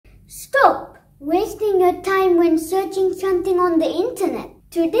Stop wasting your time when searching something on the internet.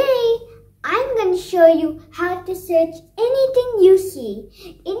 Today, I'm going to show you how to search anything you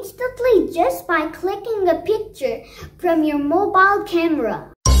see instantly just by clicking a picture from your mobile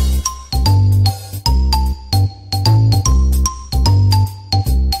camera.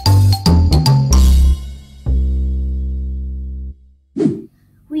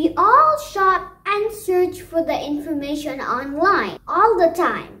 We all shop and search for the information online all the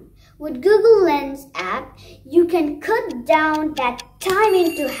time. With Google Lens app, you can cut down that time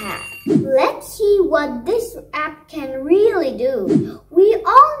into half. Let's see what this app can really do. We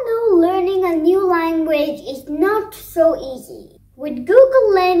all know learning a new language is not so easy. With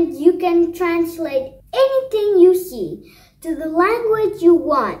Google Lens, you can translate anything you see to the language you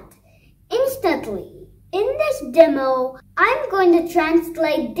want instantly. In this demo, I'm going to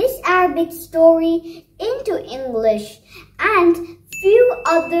translate this Arabic story into English and few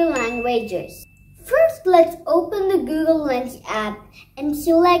other languages. First, let's open the Google Lens app and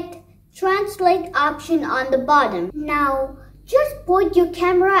select Translate option on the bottom. Now, just point your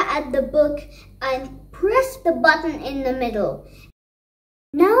camera at the book and press the button in the middle.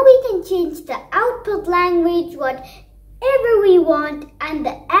 Now we can change the output language whatever we want and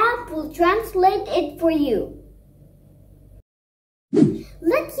the app will translate it for you.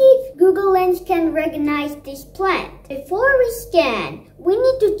 Let's see if Google Lens can recognize this plant. Before we scan, we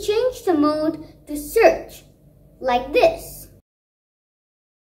need to change the mode to search, like this.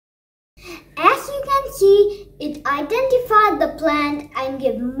 As you can see, it identified the plant and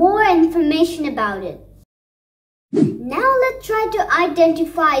gave more information about it. Now let's try to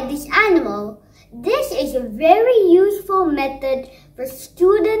identify this animal. This is a very useful method for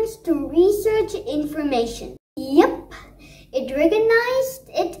students to research information. Yep. It recognized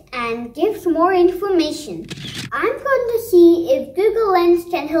it and gives more information. I'm going to see if Google Lens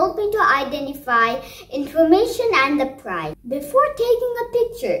can help me to identify information and the price. Before taking a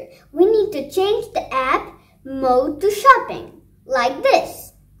picture, we need to change the app mode to shopping, like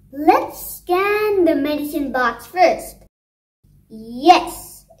this. Let's scan the medicine box first.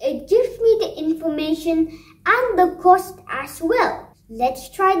 Yes, it gives me the information and the cost as well. Let's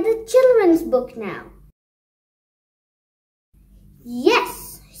try the children's book now.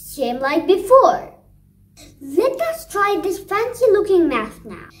 Yes, same like before. Let us try this fancy looking map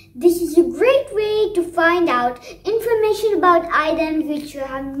now. This is a great way to find out information about items which you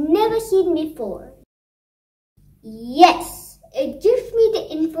have never seen before. Yes, it gives me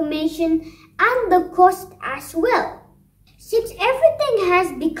the information and the cost as well. Since everything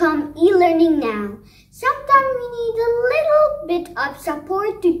has become e-learning now, sometimes we need a little bit of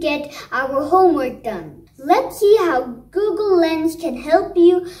support to get our homework done. Let's see how Google Lens can help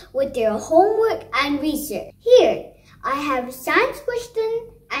you with your homework and research. Here, I have a science question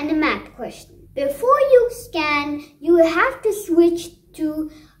and a math question. Before you scan, you have to switch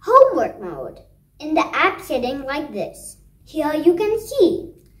to homework mode in the app setting like this. Here you can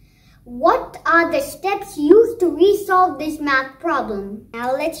see what are the steps used to resolve this math problem.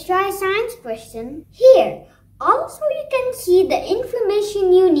 Now let's try a science question. Here, also you can see the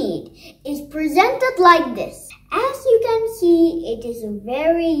information you need is presented like this. As you can see, it is a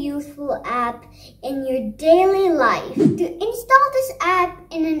very useful app in your daily life. To install this app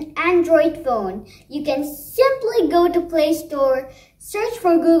in an Android phone, you can simply go to Play Store, search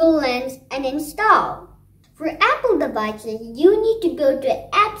for Google Lens and install. For Apple devices, you need to go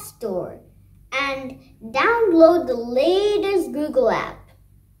to App Store and download the latest Google app.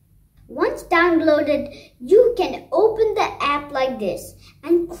 Once downloaded, you can open the app like this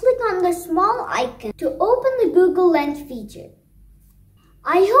and click on the small icon to open the Google Lens feature.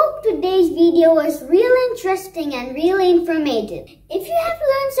 I hope today's video was really interesting and really informative. If you have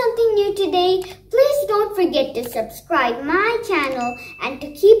learned something new today, please don't forget to subscribe my channel and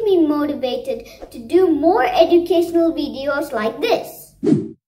to keep me motivated to do more educational videos like this.